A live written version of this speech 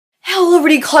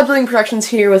Verdi, Clod Productions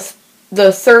here with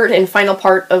the third and final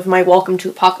part of my Welcome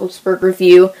to Apocalypseburg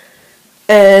review.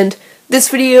 And this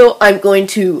video, I'm going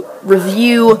to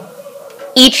review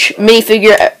each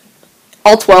minifigure,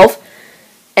 all 12,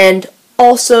 and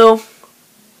also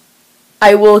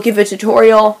I will give a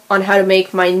tutorial on how to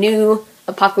make my new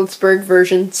Apocalypseburg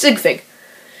version sig fig.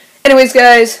 Anyways,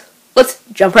 guys, let's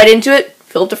jump right into it,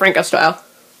 Philip DeFranco style.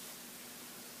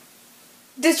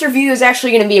 This review is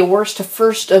actually going to be a worst to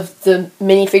first of the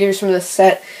minifigures from this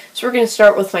set, so we're going to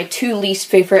start with my two least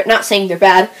favorite. Not saying they're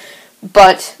bad,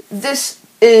 but this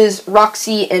is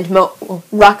Roxy and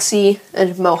Mohawk.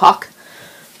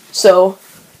 So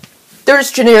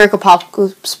there's generic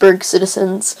Apocalypseburg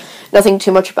citizens. Nothing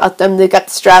too much about them. They got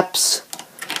the straps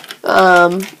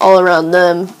all around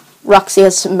them. Roxy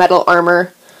has some metal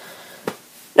armor.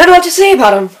 Not a lot to say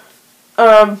about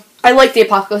them. I like the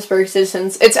Apocalypseburg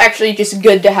citizens. It's actually just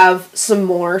good to have some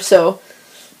more, so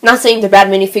not saying they're bad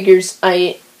minifigures.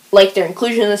 I like their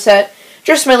inclusion in the set.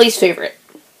 Just my least favorite.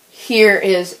 Here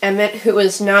is Emmett, who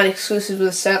is not exclusive to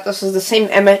the set. This is the same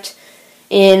Emmett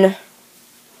in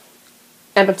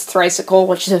Emmett's Tricycle,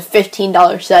 which is a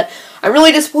 $15 set. I'm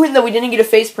really disappointed that we didn't get a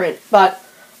face print, but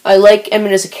I like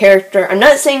Emmett as a character. I'm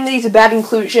not saying that he's a bad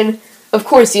inclusion. Of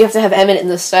course, you have to have Emmett in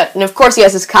this set, and of course he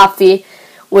has his copy,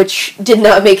 which did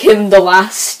not make him the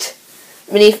last.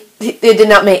 It did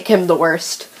not make him the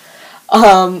worst.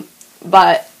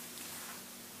 But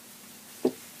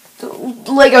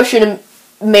LEGO should have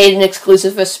made an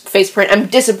exclusive face print. I'm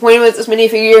disappointed with this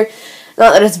minifigure.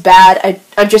 Not that it's bad.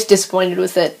 I'm just disappointed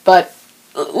with it. But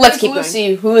let's keep going.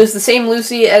 Lucy, who is the same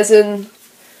Lucy as in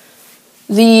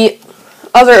the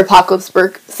other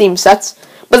Apocalypseburg theme sets.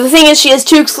 But the thing is, she has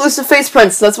two exclusive face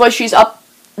prints. That's why she's up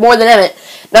more than Emmett.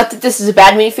 Not that this is a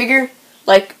bad minifigure,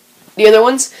 like the other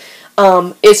ones.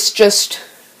 It's just,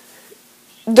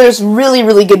 there's really,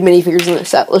 really good minifigures in this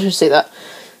set. Let's just say that.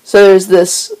 So there's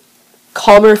this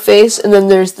calmer face, and then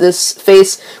there's this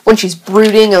face when she's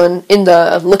brooding in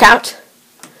the lookout,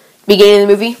 beginning of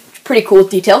the movie. Pretty cool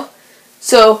detail.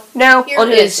 So now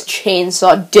on his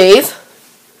Chainsaw Dave.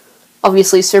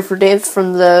 Obviously Surfer Dave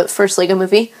from the first LEGO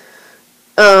movie.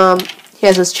 He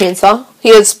has his chainsaw. He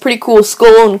has pretty cool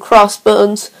skull and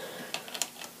crossbones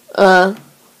on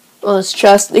his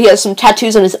chest. He has some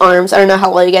tattoos on his arms. I don't know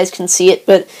how well you guys can see it,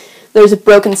 but there's a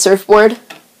broken surfboard,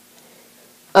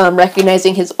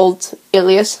 recognizing his old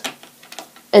alias,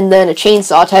 and then a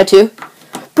chainsaw tattoo.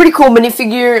 Pretty cool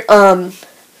minifigure.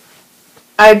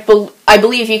 I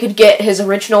believe you could get his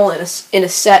original in a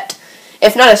set.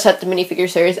 If not a set, the minifigure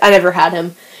series. I never had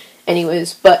him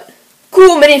anyways, but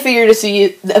cool minifigure to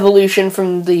see the evolution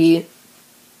from the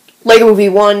LEGO Movie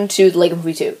 1 to the LEGO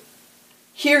Movie 2.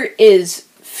 Here is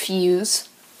Fuse,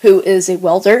 who is a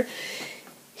welder.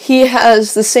 He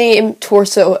has the same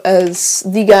torso as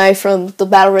the guy from the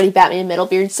Battle Ready Batman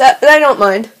Metalbeard set, but I don't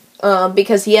mind,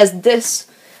 because he has this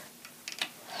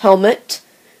helmet,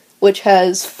 which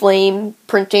has flame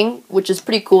printing, which is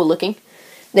pretty cool looking.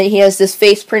 Then he has this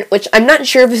face print, which I'm not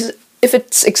sure if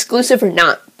it's exclusive or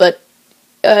not, but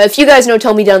if you guys know,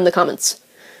 tell me down in the comments.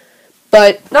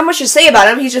 But not much to say about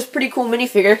him. He's just a pretty cool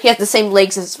minifigure. He has the same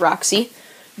legs as Roxy,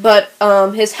 but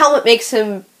his helmet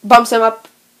bumps him up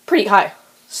pretty high.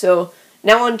 So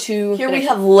now on to here we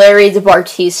have Larry the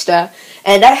Bartista,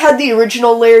 and I had the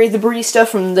original Larry the Barista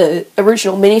from the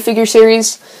original minifigure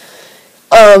series.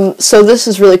 So this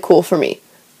is really cool for me.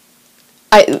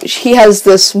 He has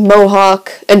this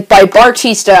mohawk, and by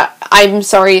Bartista, I'm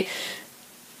sorry.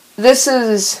 This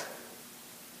is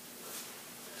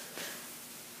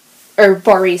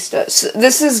barista. So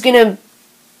this is gonna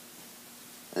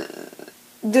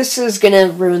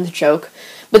ruin the joke.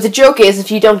 But the joke is, if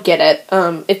you don't get it,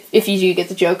 if you do get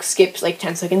the joke, skip like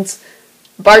 10 seconds.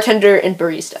 Bartender and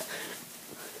barista.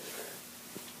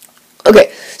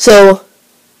 Okay, so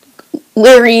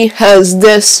Larry has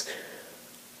this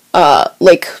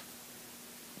like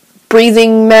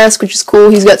breathing mask, which is cool.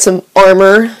 He's got some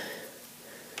armor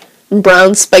and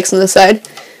brown spikes on the side.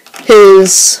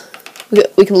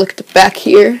 We can look at the back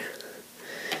here.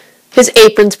 His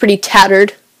apron's pretty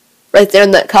tattered. Right there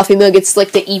in that coffee mug, it's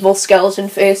like the evil skeleton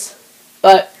face.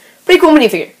 But, pretty cool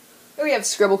minifigure. Here we have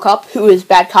Scribble Cop, who is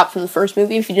Bad Cop from the first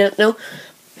movie, if you didn't know.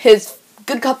 His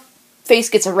Good Cop face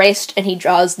gets erased, and he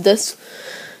draws this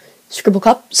Scribble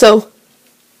Cop. So,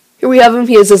 here we have him.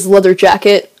 He has this leather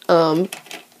jacket. That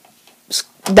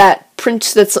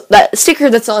sticker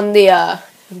that's on the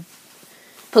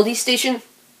police station.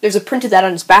 There's a print of that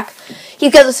on his back.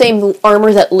 He's got the same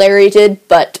armor that Larry did,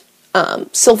 but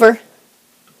silver.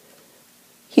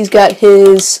 He's got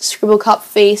his Scribble Cop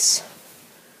face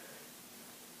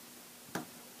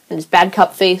and his Bad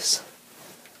Cop face.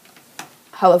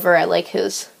 However, I like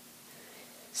his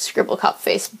Scribble Cop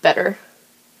face better,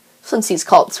 since he's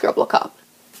called Scribble Cop.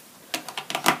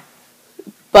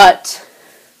 But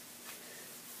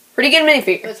pretty good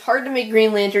minifigure. It's hard to make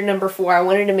Green Lantern number 4. I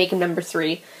wanted to make him number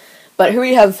 3. But here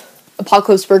we have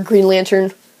Apocalypseburg Green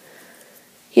Lantern.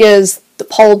 He has the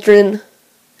pauldron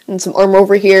and some armor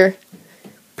over here.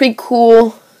 Pretty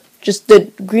cool. Just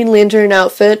the Green Lantern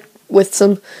outfit with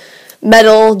some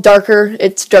metal,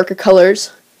 it's darker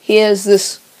colors. He has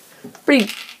this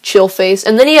pretty chill face.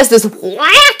 And then he has this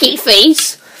wacky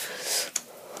face.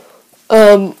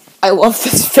 I love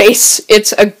this face.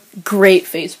 It's a great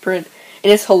face print.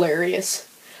 And it's hilarious.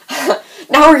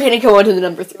 Now we're going to go on to the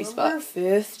number 3 spot. Number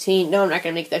 15. No, I'm not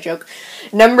going to make that joke.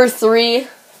 Number 3.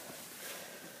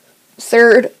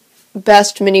 Third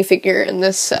best minifigure in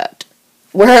this set.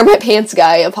 Where Are My Pants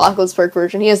guy, Apocalypseburg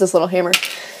version. He has this little hammer.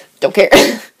 Don't care.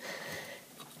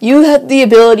 You had the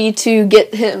ability to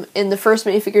get him in the first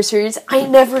minifigure series. I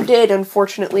never did,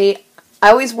 unfortunately. I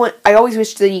always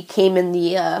wished that he came in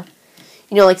the,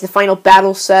 like the final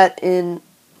battle set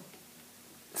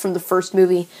from the first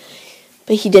movie.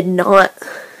 But he did not.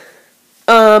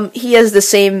 He has the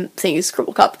same thing as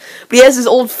Scribble Cop. But he has his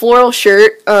old floral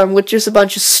shirt, with just a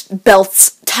bunch of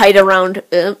belts tied around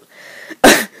him.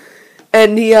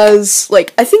 And he has,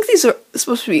 I think these are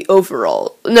supposed to be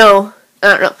overall. No, I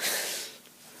don't know.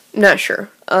 I'm not sure.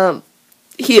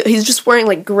 He's just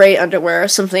wearing, gray underwear or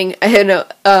something. I don't know.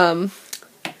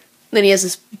 Then he has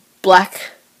his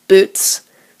black boots.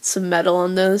 Some metal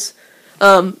on those.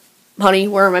 Honey,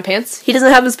 where are my pants? He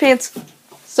doesn't have his pants.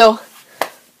 So,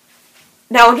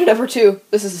 now on to number 2.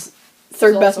 This is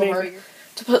third best minifigure.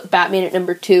 To put Batman at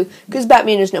number 2, because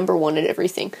Batman is number 1 at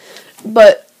everything.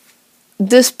 But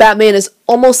this Batman is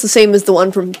almost the same as the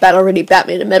one from Battle Ready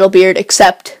Batman and Metal Beard,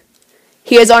 except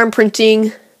he has arm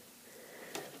printing,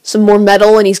 some more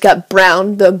metal, and he's got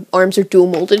brown. The arms are dual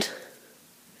molded.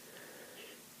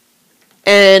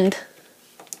 And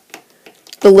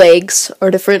the legs are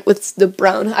different with the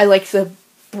brown. I like the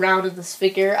brown in this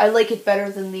figure. I like it better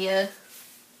than the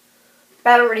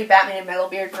Battle Ready Batman and Metal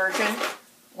Beard version,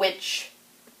 which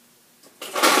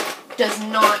does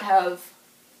not have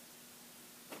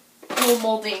dual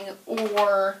molding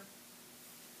or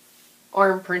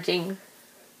arm printing,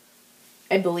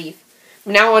 I believe.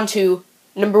 Now on to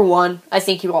number 1. I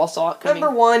think you all saw it coming.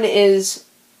 Number 1 is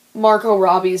Margot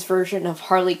Robbie's version of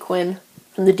Harley Quinn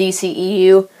from the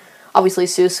DCEU. Obviously,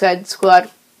 Suicide Squad.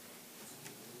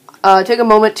 Take a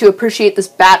moment to appreciate this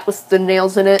bat with the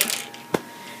nails in it.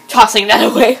 Tossing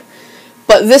that away.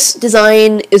 But this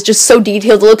design is just so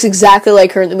detailed. It looks exactly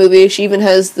like her in the movie. She even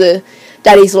has the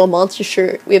Daddy's Little Monster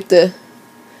shirt. We have the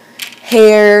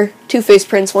hair, 2 face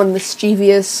prints, one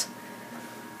mischievous.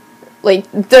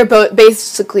 They're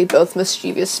basically both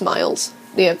mischievous smiles.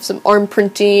 They have some arm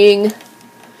printing,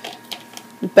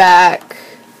 back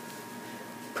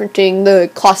printing, the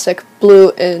classic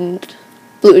blue and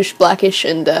bluish, blackish,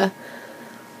 and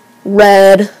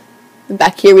red. And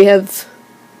back here we have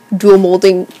dual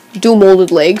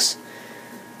molded legs.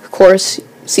 Of course,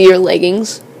 see your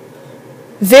leggings.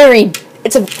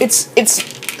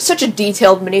 It's such a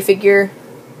detailed minifigure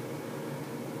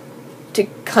to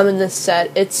come in this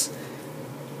set. It's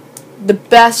the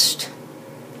best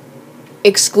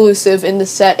exclusive in the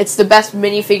set. It's the best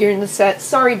minifigure in the set.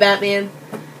 Sorry, Batman,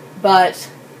 but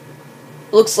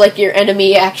looks like your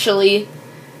enemy actually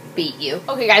beat you.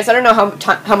 Okay, guys, I don't know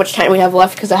how much time we have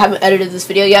left because I haven't edited this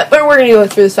video yet, but we're gonna go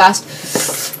through this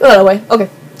fast. Go that way. Okay.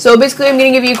 So basically, I'm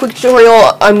gonna give you a quick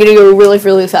tutorial. I'm gonna go really,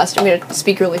 really fast. I'm gonna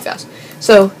speak really fast.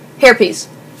 So, hairpiece,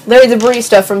 Larry the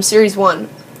Barista from Series 1.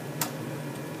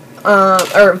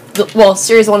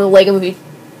 Series 1 of the Lego Movie.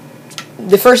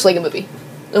 The first Lego Movie.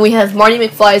 Then we have Marty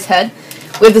McFly's head.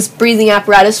 We have this breathing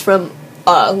apparatus from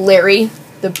Larry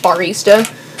the Barista.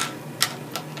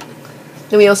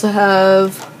 Then we also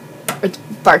have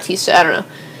Bartista, I don't know.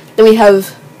 Then we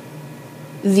have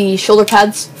the shoulder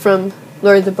pads from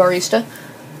Larry the Barista.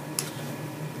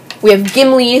 We have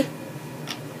Gimli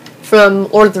from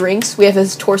Lord of the Rings. We have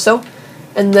his torso.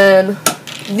 And then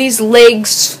these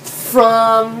legs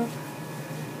from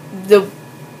the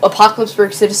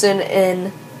Apocalypseburg Citizen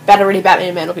and Battle Ready Batman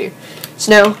and Metal Beard.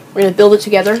 So now we're going to build it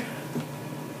together.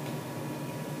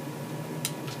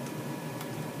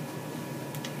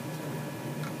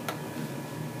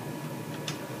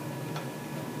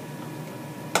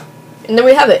 And there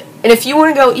we have it. And if you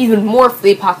want to go even more for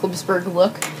the Apocalypseburg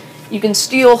look, you can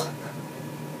steal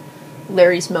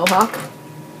Larry's mohawk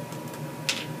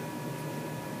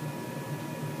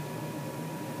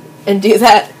and do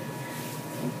that.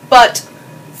 But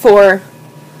for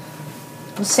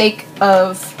the sake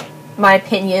of my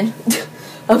opinion,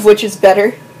 of which is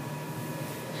better.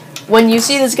 When you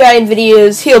see this guy in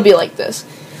videos, he'll be like this.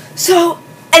 So,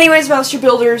 anyways, Master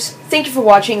Builders, thank you for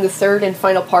watching the third and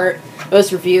final part of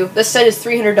this review. This set is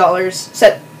 $300,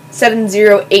 set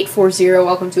 70840,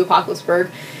 welcome to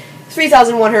Apocalypseburg.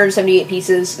 3,178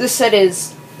 pieces. This set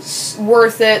is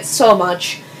worth it so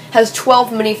much. Has 12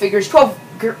 minifigures,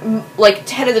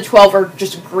 10 of the 12 are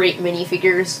just great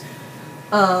minifigures.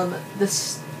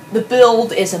 The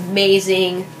build is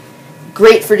amazing,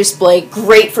 great for display,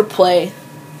 great for play.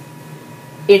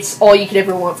 It's all you could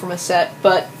ever want from a set.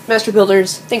 But, Master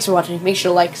Builders, thanks for watching. Make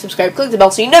sure to like, subscribe, click the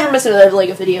bell so you never miss another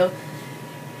LEGO video.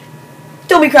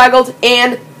 Don't be craggled,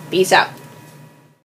 and peace out.